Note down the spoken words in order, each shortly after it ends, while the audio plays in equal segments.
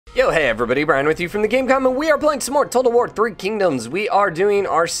Yo, hey everybody, Brian with you from TheGameCommon. We are playing some more Total War 3 Kingdoms. We are doing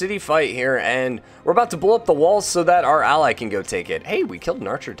our city fight here, and we're about to blow up the walls so that our ally can go take it. Hey, we killed an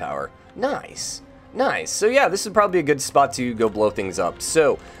archer tower. Nice. Nice. So yeah, this is probably a good spot to go blow things up.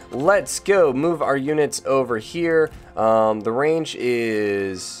 So, let's go move our units over here. The range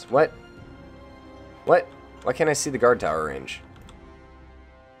is... What? What? Why can't I see the guard tower range?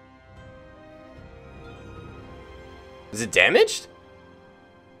 Is it damaged?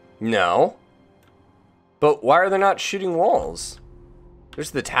 No. But why are they not shooting walls? There's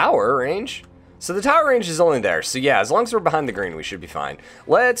the tower range. So the tower range is only there. So yeah, as long as we're behind the green, we should be fine.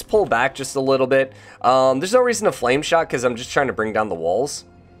 Let's pull back just a little bit. There's no reason to flame shot because I'm just trying to bring down the walls.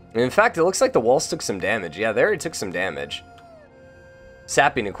 And in fact, it looks like the walls took some damage. Yeah, they already took some damage.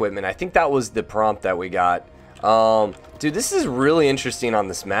 Sapping equipment. I think that was the prompt that we got. Dude, this is really interesting on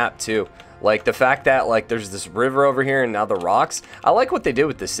this map too. Like, the fact that, like, there's this river over here and now the rocks. I like what they did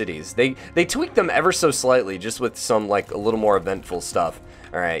with the cities. They tweaked them ever so slightly, just with some, like, a little more eventful stuff.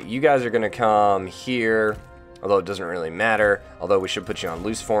 Alright, you guys are going to come here, although it doesn't really matter. Although we should put you on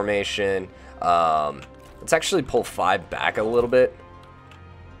loose formation. Let's actually pull 5 back a little bit.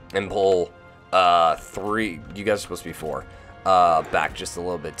 And pull 3. You guys are supposed to be 4. Back just a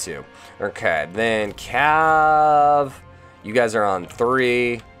little bit, too. Okay, then Cav. You guys are on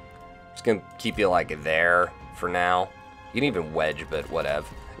 3. Just gonna keep you like there for now. You can even wedge, but whatever.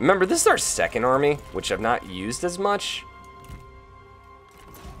 Remember, this is our second army, which I've not used as much.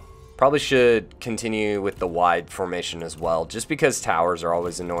 Probably should continue with the wide formation as well, just because towers are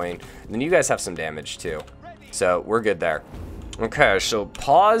always annoying. And then you guys have some damage too, so we're good there. Okay, so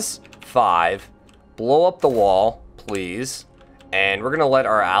pause 5, blow up the wall, please, and we're gonna let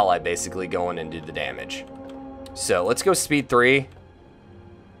our ally basically go in and do the damage. So let's go speed 3.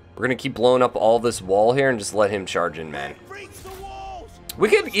 We're going to keep blowing up all this wall here and just let him charge in, man. We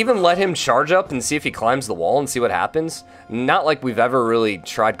could even let him charge up and see if he climbs the wall and see what happens. Not like we've ever really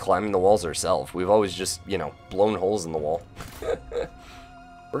tried climbing the walls ourselves. We've always just, you know, blown holes in the wall.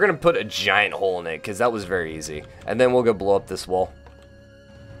 We're going to put a giant hole in it because that was very easy. And then we'll go blow up this wall.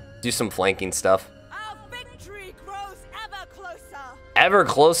 Do some flanking stuff. Our victory grows ever closer. Ever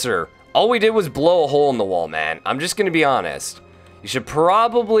closer. All we did was blow a hole in the wall, man. I'm just going to be honest. You should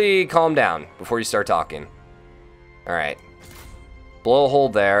probably calm down before you start talking. Alright. Blow a hole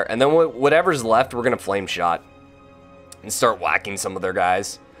there. And then whatever's left, we're going to flame shot. And start whacking some of their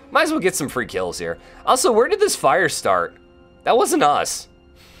guys. Might as well get some free kills here. Also, where did this fire start? That wasn't us.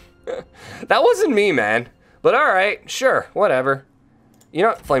 That wasn't me, man. But alright, sure, whatever. You know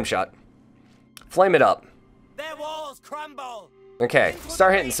what? Flame shot. Flame it up. Their walls crumble. Okay,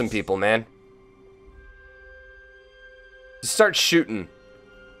 start hitting some people, man. Start shooting.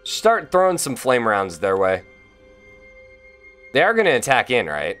 Start throwing some flame rounds their way. They are going to attack in,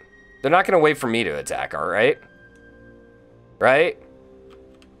 right? They're not going to wait for me to attack, alright? Right?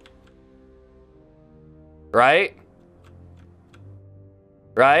 Right?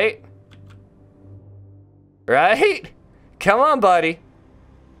 Right? Right? Come on, buddy.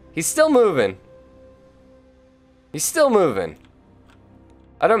 He's still moving. He's still moving.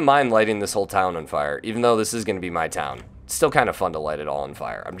 I don't mind lighting this whole town on fire, even though this is going to be my town. It's still kind of fun to light it all on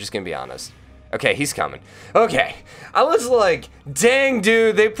fire. I'm just going to be honest. Okay, he's coming. Okay. I was like, dang,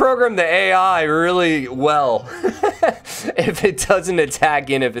 dude, they programmed the AI really well. If it doesn't attack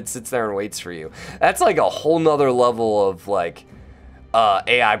in, if it sits there and waits for you. That's like a whole nother level of, like,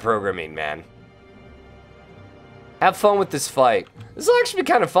 AI programming, man. Have fun with this fight. This will actually be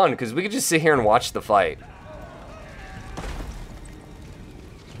kind of fun, because we could just sit here and watch the fight.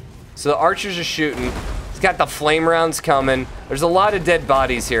 So the archers are shooting. Got the flame rounds coming. There's a lot of dead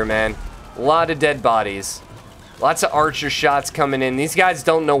bodies here, man. A lot of dead bodies. Lots of archer shots coming in. These guys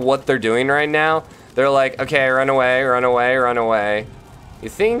don't know what they're doing right now. They're like, okay, run away, run away, run away.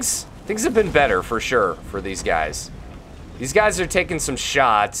 Things have been better for sure for these guys. These guys are taking some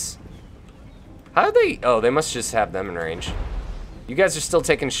shots. How do they? Oh, they must just have them in range. You guys are still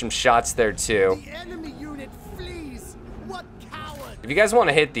taking some shots there too. The enemy unit flees. What coward! If you guys want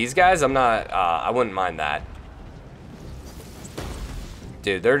to hit these guys, I'm not, I wouldn't mind that.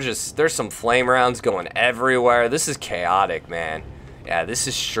 Dude, there's some flame rounds going everywhere. This is chaotic, man. Yeah, this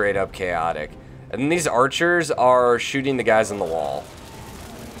is straight up chaotic. And then these archers are shooting the guys on the wall.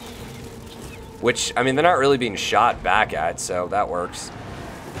 Which, I mean, they're not really being shot back at, so that works.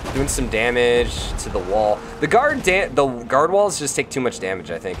 Doing some damage to the wall. The guard walls just take too much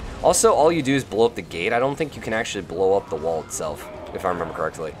damage, I think. Also, all you do is blow up the gate. I don't think you can actually blow up the wall itself, if I remember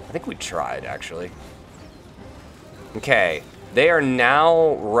correctly. I think we tried, actually. Okay. They are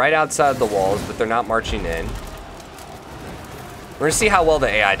now right outside the walls, but they're not marching in. We're gonna see how well the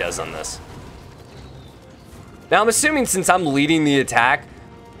AI does on this. Now I'm assuming since I'm leading the attack,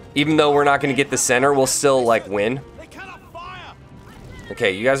 even though we're not gonna get the center, we'll still like win.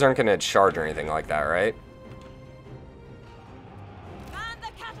 Okay, you guys aren't gonna charge or anything like that, right?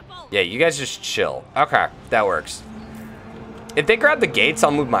 Yeah, you guys just chill. Okay, that works. If they grab the gates,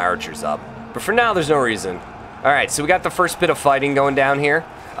 I'll move my archers up. But for now, there's no reason. All right, so we got the first bit of fighting going down here.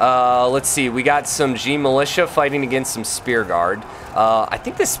 Let's see, we got some G militia fighting against some spear guard. I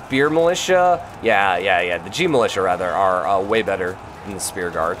think the spear militia, the G militia rather, are way better than the spear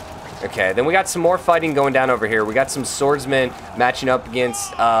guard. Okay, then we got some more fighting going down over here. We got some swordsmen matching up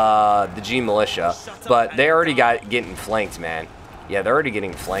against the G militia, but they already getting flanked, man. Yeah, they're already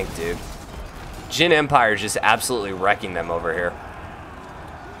getting flanked, dude. Jin Empire is just absolutely wrecking them over here.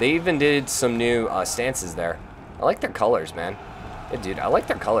 They even did some new stances there. I like their colors, man. Yeah, dude, I like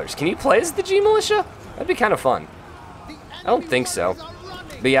their colors. Can you play as the G militia? That'd be kind of fun. I don't think so.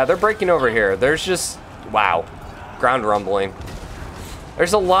 But yeah, they're breaking over here. There's just, wow, ground rumbling.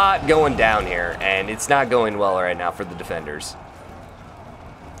 There's a lot going down here, and it's not going well right now for the defenders.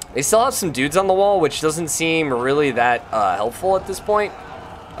 They still have some dudes on the wall, which doesn't seem really that helpful at this point.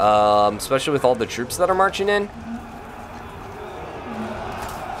 Especially with all the troops that are marching in.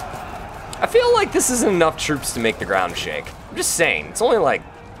 I feel like this isn't enough troops to make the ground shake. I'm just saying, it's only like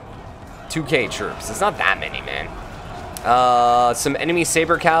 2K troops. It's not that many, man. Some enemy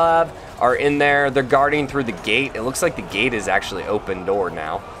saber calab are in there. They're guarding through the gate. It looks like the gate is actually open door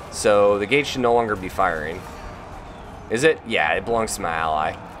now. So the gate should no longer be firing. Is it? Yeah, it belongs to my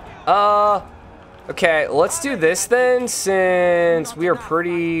ally. Okay, let's do this then, since we are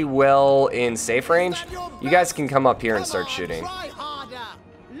pretty well in safe range. You guys can come up here and start shooting.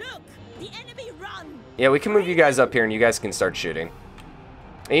 Yeah, we can move you guys up here and you guys can start shooting.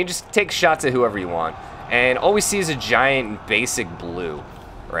 And you just take shots at whoever you want. And all we see is a giant basic blue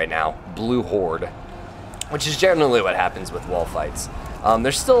right now. Blue horde. Which is generally what happens with wall fights.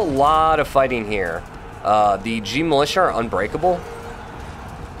 There's still a lot of fighting here. The G militia are unbreakable.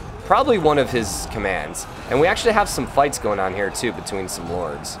 Probably one of his commands. And we actually have some fights going on here too between some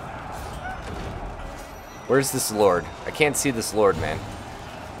lords. Where's this lord? I can't see this lord, man.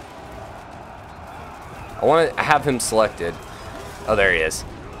 I want to have him selected. Oh, there he is.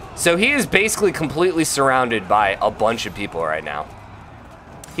 So he is basically completely surrounded by a bunch of people right now.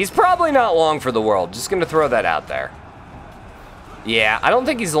 He's probably not long for the world. Just going to throw that out there. Yeah, I don't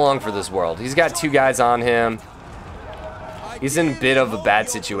think he's long for this world. He's got 2 guys on him. He's in a bit of a bad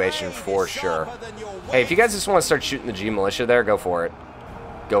situation for sure. Hey, if you guys just want to start shooting the G militia there, go for it.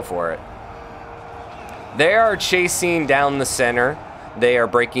 Go for it. They are chasing down the center. They are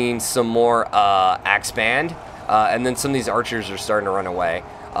breaking some more axe band. And then some of these archers are starting to run away.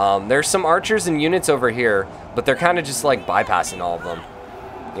 There's some archers and units over here, but they're kind of just like bypassing all of them.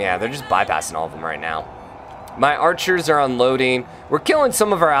 Yeah, they're just bypassing all of them right now. My archers are unloading. We're killing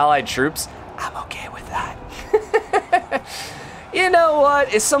some of our allied troops. I'm okay with that. You know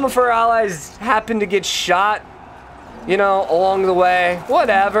what? If some of our allies happen to get shot, you know, along the way,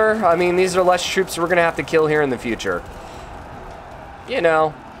 whatever. I mean, these are less troops we're going to have to kill here in the future. You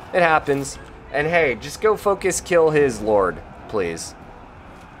know, it happens. And hey, just go focus kill his lord, please.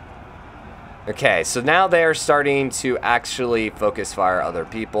 Okay, so now they're starting to actually focus fire other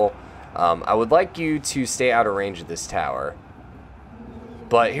people. I would like you to stay out of range of this tower.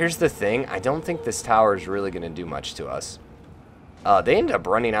 But here's the thing, I don't think this tower is really going to do much to us. They end up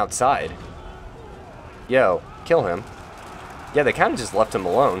running outside. Yo, kill him. Yeah, they kind of just left him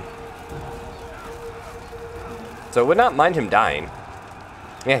alone. So I would not mind him dying.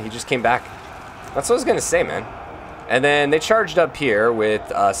 Yeah, he just came back. That's what I was going to say, man. And then they charged up here with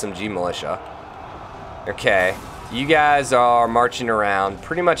some G militia. Okay, you guys are marching around.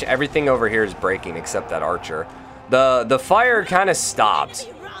 Pretty much everything over here is breaking except that archer. The fire kind of stopped.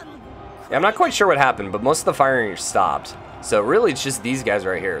 Yeah, I'm not quite sure what happened, but most of the firing stopped. So really it's just these guys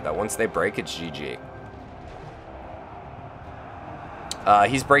right here that once they break, it's GG.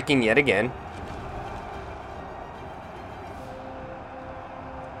 He's breaking yet again.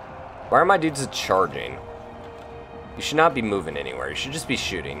 Why are my dudes charging? You should not be moving anywhere. You should just be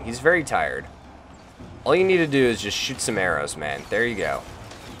shooting. He's very tired. All you need to do is just shoot some arrows, man. There you go.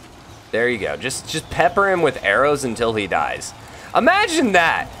 There you go. Just pepper him with arrows until he dies. Imagine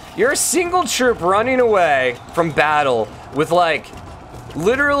that. You're a single troop running away from battle with like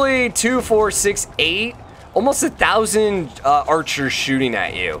literally 2, 4, 6, 8, almost 1,000 archers shooting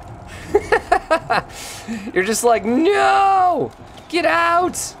at you. You're just like, no, get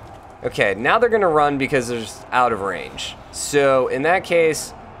out. Okay, now they're gonna run because they're just out of range. So in that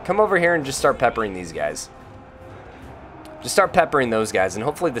case, come over here and just start peppering these guys. Just start peppering those guys, and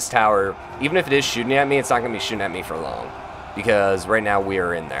hopefully this tower, even if it is shooting at me, it's not going to be shooting at me for long. Because right now we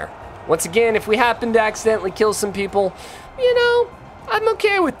are in there. Once again, if we happen to accidentally kill some people, you know, I'm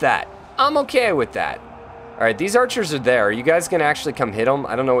okay with that. I'm okay with that. All right, these archers are there. Are you guys going to actually come hit them?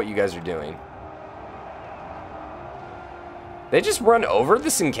 I don't know what you guys are doing. They just run over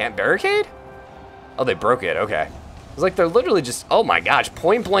this encamped barricade? Oh, they broke it. Okay. It's like they're literally just, oh my gosh,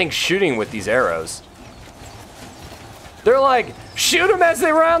 point blank shooting with these arrows. They're like, shoot them as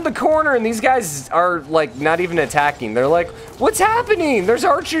they round the corner, and these guys are like not even attacking. They're like, what's happening? There's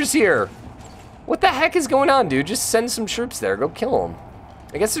archers here. What the heck is going on, dude? Just send some troops there. Go kill them.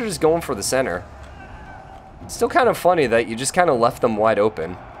 I guess they're just going for the center. It's still kind of funny that you just kind of left them wide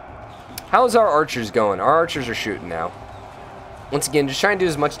open. How's our archers going? Our archers are shooting now. Once again, just trying to do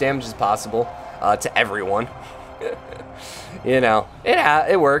as much damage as possible to everyone. You know,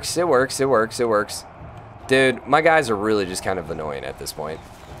 it works. It works. It works. It works. Dude, my guys are really just kind of annoying at this point.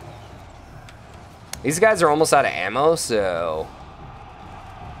 These guys are almost out of ammo, so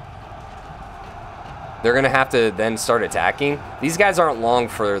they're going to have to then start attacking. These guys aren't long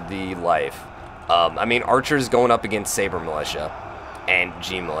for the life. I mean, archers going up against Saber Militia and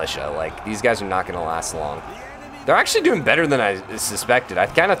G Militia. Like, these guys are not going to last long. They're actually doing better than I suspected. I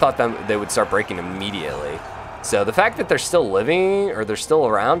kind of thought they would start breaking immediately. So the fact that they're still living, or they're still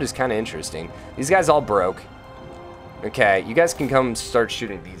around, is kind of interesting. These guys all broke. Okay, you guys can come start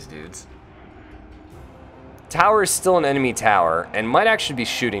shooting these dudes. Tower is still an enemy tower, and might actually be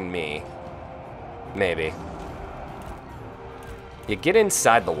shooting me. Maybe. Yeah, get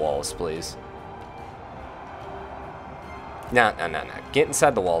inside the walls, please. No. Get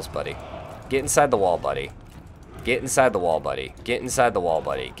inside the walls, buddy. Get inside the wall, buddy. Get inside the wall, buddy. Get inside the wall,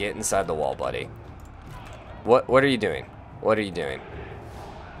 buddy. Get inside the wall, buddy. What are you doing? What are you doing?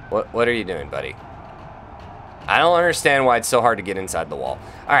 What are you doing, buddy? I don't understand why it's so hard to get inside the wall.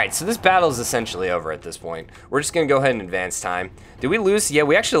 Alright, so this battle is essentially over at this point. We're just going to go ahead and advance time. Did we lose? Yeah,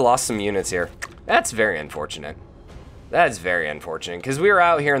 we actually lost some units here. That's very unfortunate. That is very unfortunate, because we were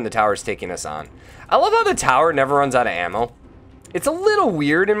out here and the tower's taking us on. I love how the tower never runs out of ammo. It's a little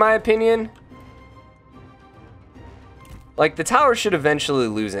weird in my opinion. Like, the tower should eventually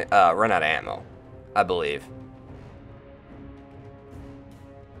run out of ammo, I believe.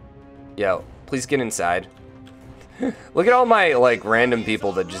 Yo, please get inside. Look at all my, like, random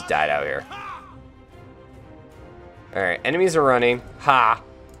people that just died out here. Alright, enemies are running. Ha!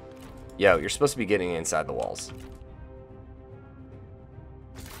 Yo, you're supposed to be getting inside the walls.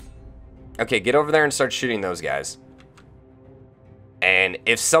 Okay, get over there and start shooting those guys. And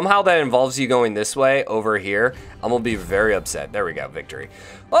if somehow that involves you going this way, over here, I'm gonna be very upset. There we go, victory.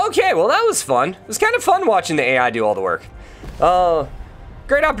 Okay, well that was fun. It was kind of fun watching the AI do all the work.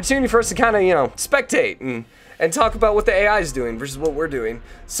 Great opportunity for us to kind of, you know, spectate and talk about what the AI is doing versus what we're doing.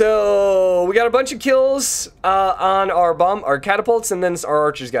 So we got a bunch of kills on our catapults, and then our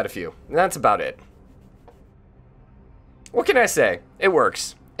archers got a few. And that's about it. What can I say? It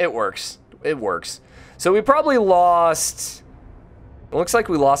works. It works. It works. So we probably lost... It looks like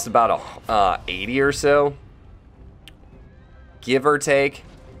we lost about 80 or so, give or take.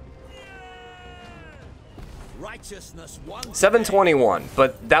 721,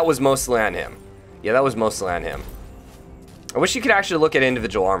 but that was mostly on him. Yeah, that was mostly on him. I wish you could actually look at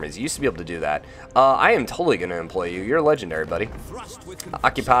individual armies. You used to be able to do that. I am totally going to employ you. You're legendary, buddy.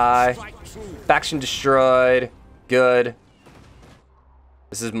 Occupy. Faction destroyed. Good.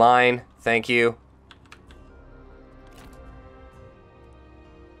 This is mine. Thank you.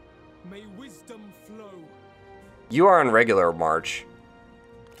 May wisdom flow. You are on regular march.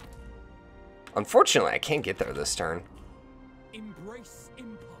 Unfortunately, I can't get there this turn. Embrace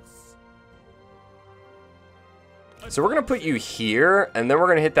impulse. So we're going to put you here, and then we're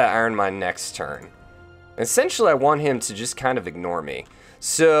going to hit that iron mine next turn. Essentially, I want him to just kind of ignore me.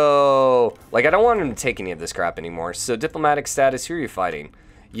 So, like, I don't want him to take any of this crap anymore. So, diplomatic status, who are you fighting?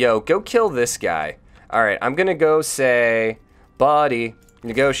 Yo, go kill this guy. Alright, I'm going to go say, buddy,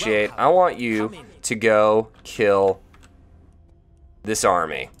 negotiate. I want you to go kill this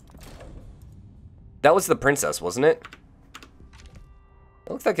army. That was the princess, wasn't it?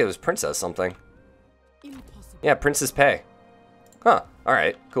 It looked like it was princess something. Impossible. Yeah, Princess Pay. Huh,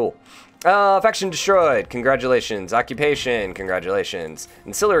 alright, cool. Faction destroyed, congratulations. Occupation, congratulations.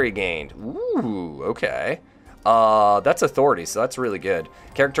 Ancillary gained. Ooh, okay. That's authority, so that's really good.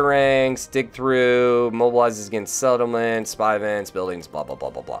 Character ranks, dig through, mobilizes against settlements, spy events, buildings, blah, blah,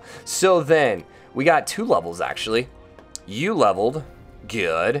 blah, blah, blah. So then, we got 2 levels, actually. You leveled.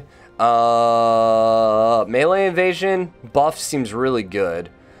 Good. Melee invasion buff seems really good.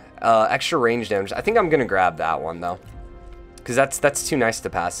 Extra range damage. I think I'm gonna grab that one though. because that's too nice to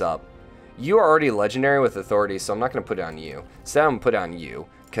pass up. You are already legendary with authority, so I'm not going to put it on you. Instead, I'm going to put it on you,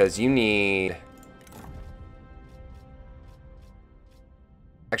 because you need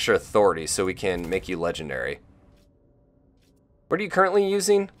extra authority so we can make you legendary. What are you currently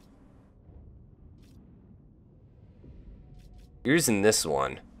using? You're using this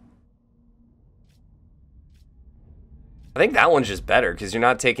one. I think that one's just better because you're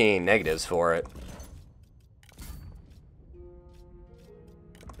not taking any negatives for it.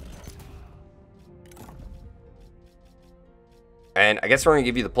 And I guess we're going to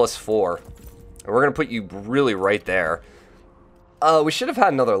give you the +4. And we're going to put you really right there. We should have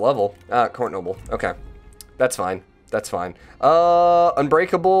had another level. Court Noble. Okay. That's fine. That's fine.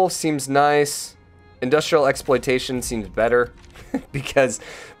 Unbreakable seems nice. Industrial exploitation seems better. Because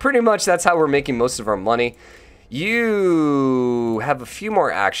pretty much that's how we're making most of our money. You have a few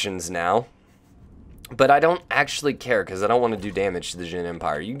more actions now. But I don't actually care because I don't want to do damage to the Jin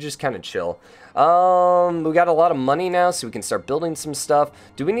Empire. You can just kind of chill. We got a lot of money now, so we can start building some stuff.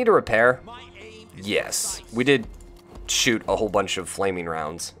 Do we need a repair? Yes. We did shoot a whole bunch of flaming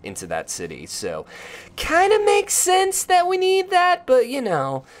rounds into that city, so kind of makes sense that we need that, but you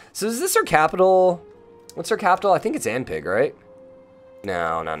know. So is this our capital? What's our capital? I think it's Anpig, right?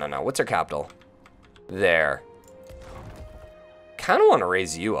 No. What's our capital? There. Kind of want to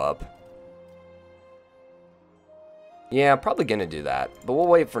raise you up. Yeah, probably gonna do that, but we'll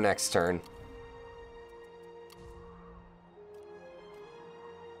wait for next turn.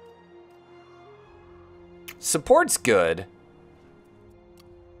 Support's good.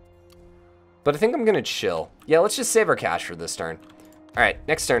 But I think I'm gonna chill. Yeah, let's just save our cash for this turn. Alright,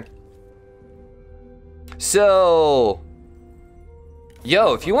 next turn. So...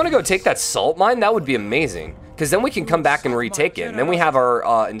 Yo, if you want to go take that salt mine, that would be amazing. Because then we can come back and retake it. And then we have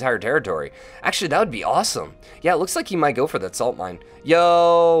our entire territory. Actually, that would be awesome. Yeah, it looks like he might go for that salt mine.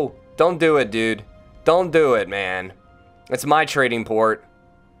 Yo! Don't do it, dude. Don't do it, man. That's my trading port.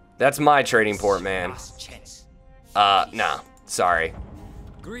 That's my trading port, man. No. Sorry.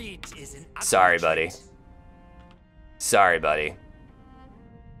 Sorry, buddy. Sorry, buddy.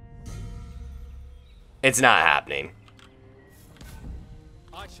 It's not happening.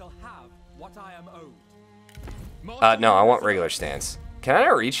 I shall have what I am owed. No, I want regular stance. Can I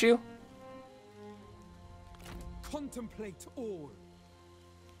not reach you? Contemplate all.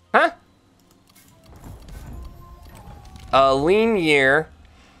 Huh? Lean year.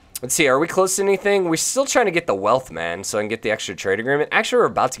 Let's see, are we close to anything? We're still trying to get the wealth, man, so I can get the extra trade agreement. Actually, we're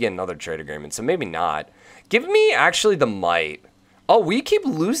about to get another trade agreement, so maybe not. Give me, actually, the might. Oh, we keep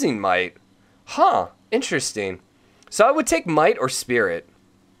losing might. Huh, interesting. So I would take might or spirit.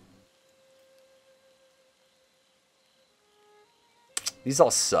 These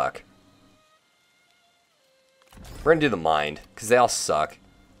all suck. We're gonna do the mind, because they all suck.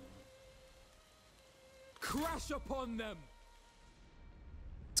 Crash upon them.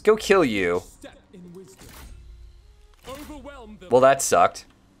 Let's go kill you. Step in wisdom. Overwhelm them. Well, that sucked.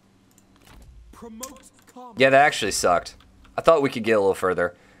 Promote calm. Yeah, that actually sucked. I thought we could get a little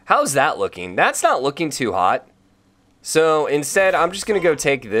further. How's that looking? That's not looking too hot. So instead, I'm just gonna go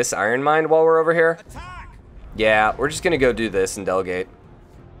take this iron mine while we're over here. Attack. Yeah, we're just gonna go do this and delegate.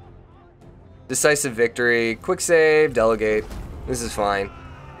 Decisive victory, quick save, delegate. This is fine.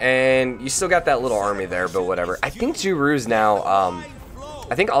 And you still got that little army there, but whatever. I think Juru's now,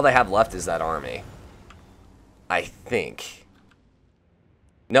 I think all they have left is that army. I think.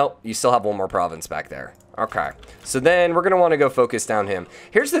 Nope, you still have one more province back there. Okay, so then we're gonna wanna go focus down him.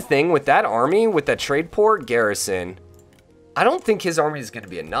 Here's the thing, with that army, with that trade port garrison, I don't think his army is gonna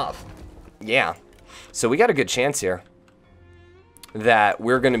be enough. Yeah, so we got a good chance here that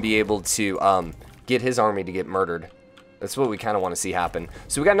we're gonna be able to get his army to get murdered. That's what we kind of want to see happen.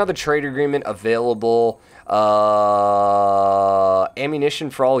 So we got another trade agreement available. Ammunition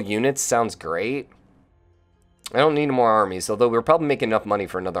for all units sounds great. I don't need more armies, although we're probably making enough money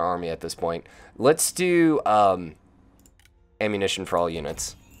for another army at this point. Let's do ammunition for all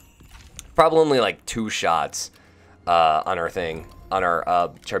units. Probably only like 2 shots on our thing, on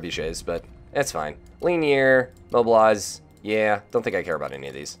our trebuchets, but that's fine. Linear, mobilize. Yeah, don't think I care about any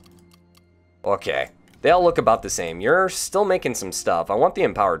of these. Okay. They all look about the same. You're still making some stuff. I want the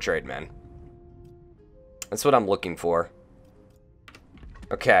empowered trade, man. That's what I'm looking for.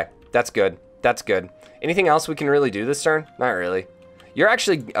 Okay, that's good. That's good. Anything else we can really do this turn? Not really. You're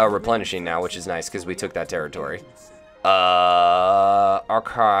actually replenishing now, which is nice because we took that territory.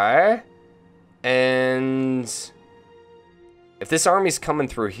 Okay. And if this army's coming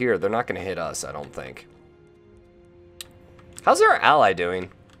through here, they're not going to hit us, I don't think. How's our ally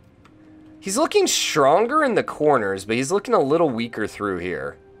doing? He's looking stronger in the corners, but he's looking a little weaker through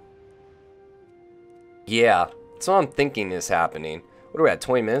here. Yeah, that's what I'm thinking is happening. What are we at,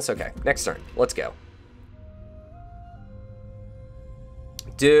 20 minutes? Okay, next turn. Let's go.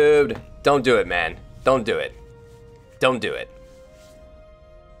 Dude, don't do it, man. Don't do it. Don't do it.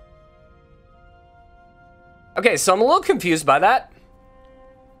 Okay, so I'm a little confused by that.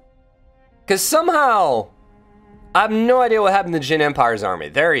 Because somehow, I have no idea what happened to Jin Empire's army.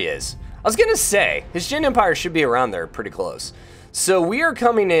 There he is. I was going to say, his Jin Empire should be around there pretty close. So we are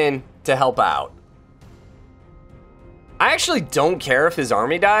coming in to help out. I actually don't care if his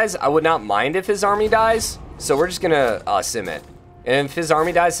army dies. I would not mind if his army dies. So we're just going to sim it. And if his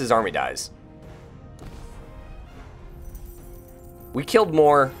army dies, his army dies. We killed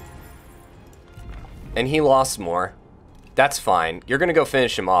more. And he lost more. That's fine. You're going to go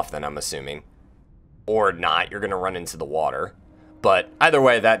finish him off then, I'm assuming. Or not. You're going to run into the water. But either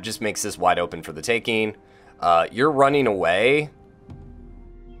way, that just makes this wide open for the taking. You're running away.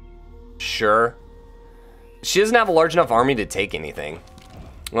 Sure. She doesn't have a large enough army to take anything.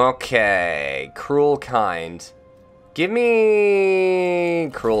 Okay. Cruel kind. Give me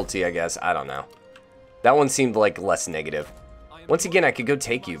cruelty, I guess. I don't know. That one seemed like less negative. Once again, I could go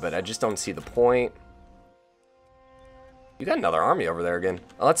take you, but I just don't see the point. You got another army over there again.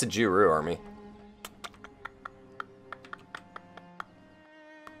 Oh, that's a Juru army.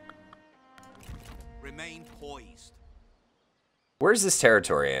 Remain poised. Where's this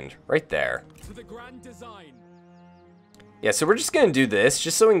territory end? Right there. To the grand design. Yeah, so we're just going to do this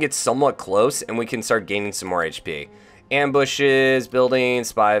just so we can get somewhat close and we can start gaining some more HP. Ambushes, buildings,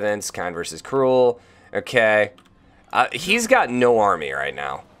 spy events, kind versus cruel. Okay. He's got no army right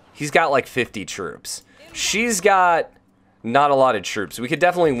now. He's got like 50 troops. She's got not a lot of troops. We could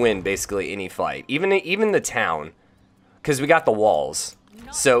definitely win basically any fight. Even the town. Because we got the walls.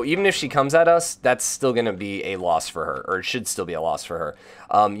 So even if she comes at us, that's still going to be a loss for her. Or it should still be a loss for her.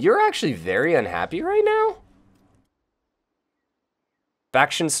 You're actually very unhappy right now?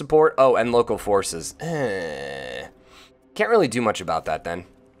 Faction support? Oh, and local forces. Can't really do much about that then.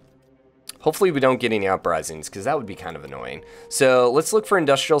 Hopefully we don't get any uprisings, because that would be kind of annoying. So let's look for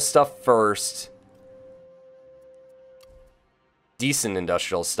industrial stuff first. Decent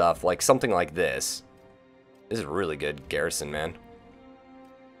industrial stuff, like something like this. This is a really good garrison, man.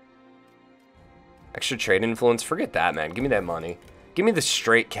 Extra trade influence, forget that, man. Give me that money. Give me the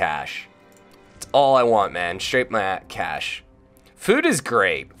straight cash. That's all I want, man. Straight my cash. Food is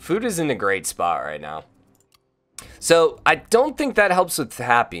great. Food is in a great spot right now. So I don't think that helps with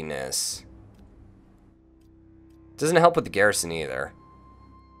happiness. Doesn't help with the garrison either.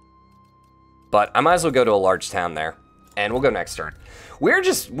 But I might as well go to a large town there. And we'll go next turn.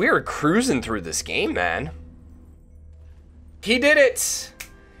 We're cruising through this game, man. He did it.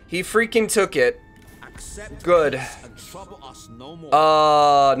 He freaking took it. Good.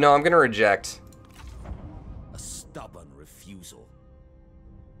 No, I'm gonna reject. A stubborn refusal.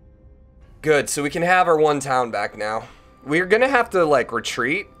 Good, so we can have our one town back now. We're gonna have to like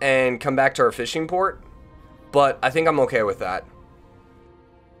retreat and come back to our fishing port, but I think I'm okay with that.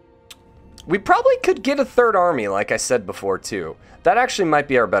 We probably could get a third army, like I said before too. That actually might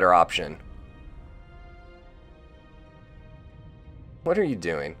be our better option. What are you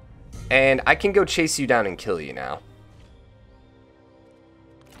doing? And I can go chase you down and kill you now.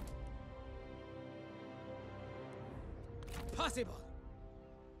 Possible.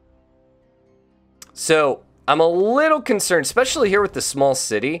 So, I'm a little concerned, especially here with the small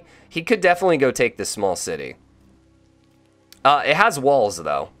city. He could definitely go take this small city. It has walls,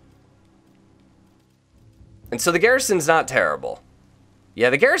 though. And so the garrison's not terrible. Yeah,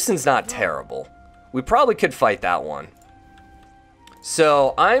 the garrison's not terrible. We probably could fight that one.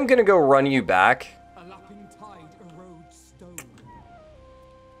 So, I'm going to go run you back. A lapping tide erodes stone.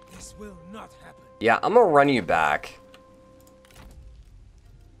 This will not happen. Yeah, I'm going to run you back.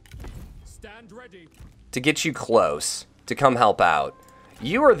 Stand ready. To get you close. To come help out.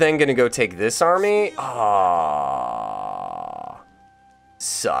 You are then going to go take this army. Ah,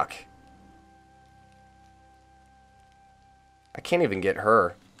 suck. I can't even get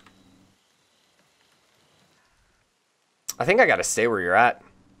her. I think I gotta stay where you're at.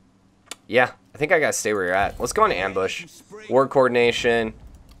 Yeah, I think I gotta stay where you're at. Let's go on ambush. War coordination.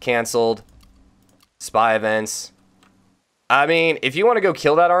 Cancelled. Spy events. I mean, if you want to go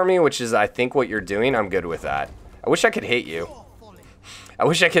kill that army, which is I think what you're doing, I'm good with that. I wish I could hit you. I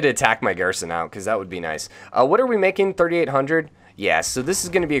wish I could attack my garrison out, because that would be nice. What are we making? 3,800? Yeah, so this is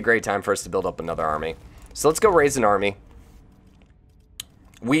going to be a great time for us to build up another army. So let's go raise an army.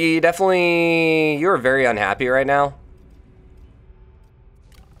 We definitely... You're very unhappy right now.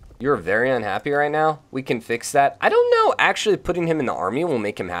 You're very unhappy right now? We can fix that. I don't know. Actually, putting him in the army will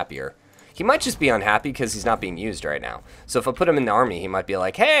make him happier. He might just be unhappy because he's not being used right now. So if I put him in the army, he might be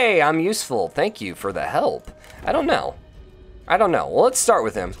like, hey, I'm useful. Thank you for the help. I don't know. I don't know. Well, let's start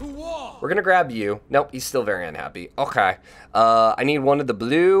with him. We're going to grab you. Nope, he's still very unhappy. Okay. I need one of the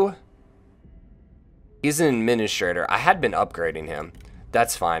blue. He's an administrator. I had been upgrading him.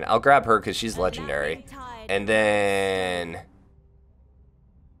 That's fine. I'll grab her because she's legendary. And then...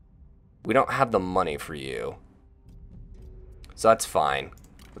 we don't have the money for you. So that's fine.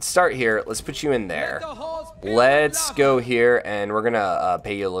 Let's start here. Let's put you in there. Let's go here, and we're going to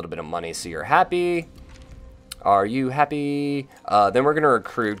pay you a little bit of money so you're happy. Are you happy? Then we're going to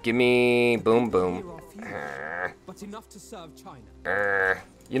recruit. Give me... boom, boom. But enough to serve China.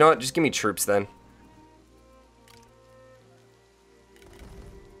 You know what? Just give me troops then.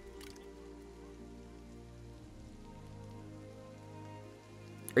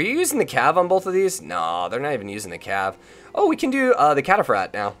 Are you using the cav on both of these? No, they're not even using the cav. Oh, we can do the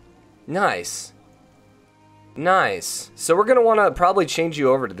cataphracts now. Nice. Nice. So we're going to want to probably change you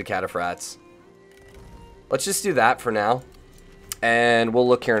over to the cataphracts. Let's just do that for now. And we'll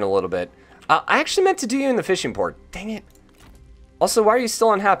look here in a little bit. I actually meant to do you in the fishing port. Dang it. Also, why are you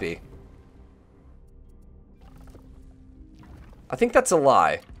still unhappy? I think that's a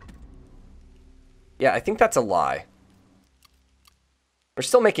lie. Yeah, I think that's a lie. We're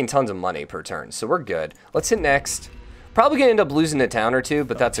still making tons of money per turn, so we're good. Let's hit next. Probably gonna end up losing a town or two,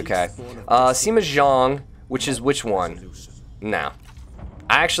 but that's okay. Sima Lun, which is which one? No.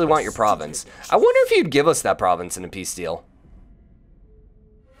 I actually want your province. I wonder if you'd give us that province in a peace deal.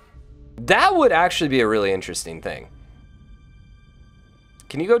 That would actually be a really interesting thing.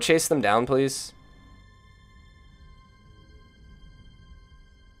 Can you go chase them down, please?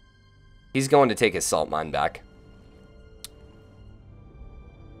 He's going to take his salt mine back.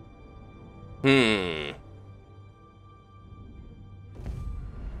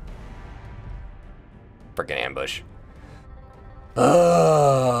 Freaking ambush.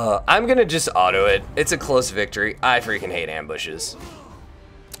 I'm gonna just auto it. It's a close victory. I freaking hate ambushes.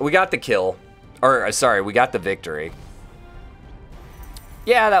 We got the kill. Or, sorry, we got the victory.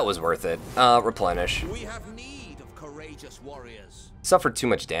 Yeah, that was worth it. Replenish. We have need of courageous warriors. Suffered too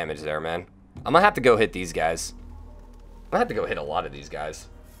much damage there, man. I'm gonna have to go hit these guys. I'm gonna have to go hit a lot of these guys.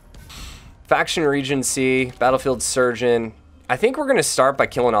 Faction Regency, Battlefield Surgeon. I think we're gonna start by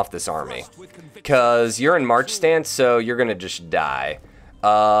killing off this army. Because you're in march stance, so you're gonna just die.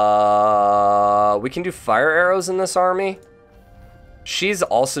 We can do fire arrows in this army. She's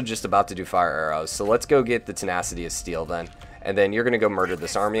also just about to do fire arrows, so let's go get the tenacity of steel then. And then you're gonna go murder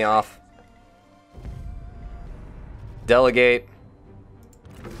this army off. Delegate.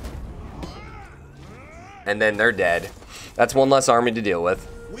 And then they're dead. That's one less army to deal with.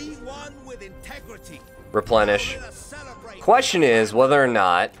 We won with integrity. Replenish. Question is whether or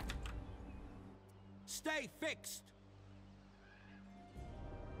not... Stay fixed.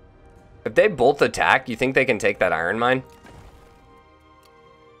 if they both attack, you think they can take that iron mine?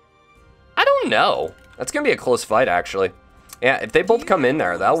 I don't know. That's going to be a close fight, actually. Yeah, if they both come in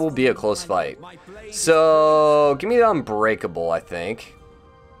there, that will be a close fight. So, give me the Unbreakable, I think.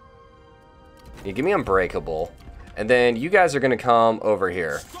 Yeah, give me Unbreakable. And then you guys are going to come over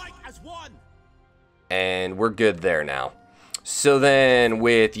here. And we're good there now. So then,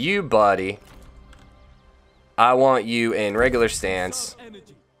 with you, buddy, I want you in regular stance.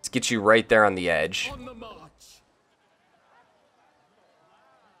 Let's get you right there on the edge.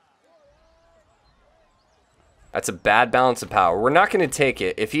 That's a bad balance of power. We're not going to take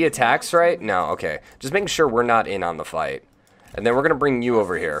it. If he attacks, right? No, okay. Just making sure we're not in on the fight. And then we're going to bring you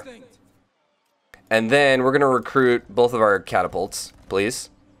over here. And then we're going to recruit both of our catapults, please.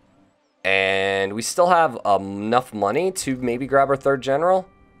 And we still have enough money to maybe grab our third general.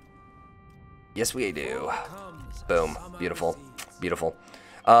 Yes, we do. Boom. Beautiful. Beautiful.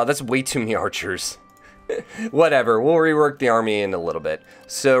 That's way too many archers. Whatever, we'll rework the army in a little bit.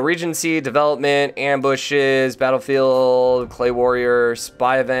 So, Regency, development, ambushes, battlefield, clay warrior,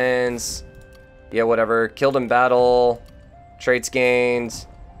 spy events. Yeah, whatever. Killed in battle, traits gained,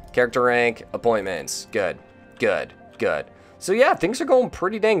 character rank, appointments. Good, good, good. So yeah, things are going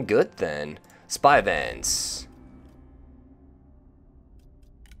pretty dang good then. Spy events.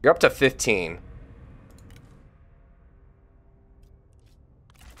 You're up to 15.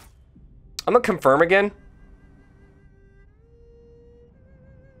 I'm gonna confirm again.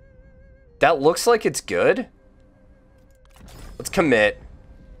 That looks like it's good. Let's commit.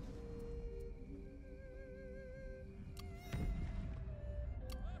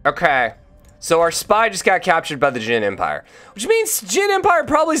 Okay. So our spy just got captured by the Jin Empire. Which means Jin Empire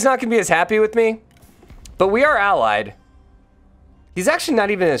probably is not going to be as happy with me. But we are allied. He's actually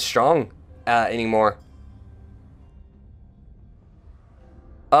not even as strong anymore.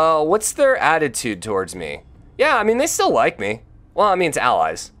 What's their attitude towards me? Yeah, I mean, they still like me. Well, I mean, it's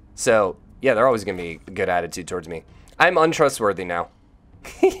allies. So, yeah, they're always going to be a good attitude towards me. I'm untrustworthy now.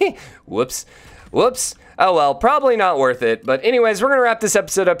 Whoops. Whoops. Oh, well, probably not worth it. But anyways, we're going to wrap this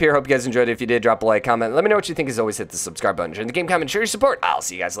episode up here. Hope you guys enjoyed it. If you did, drop a like, comment. Let me know what you think. As always, hit the subscribe button. Join the game, comment, share your support. I'll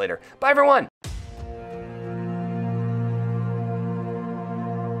see you guys later. Bye, everyone.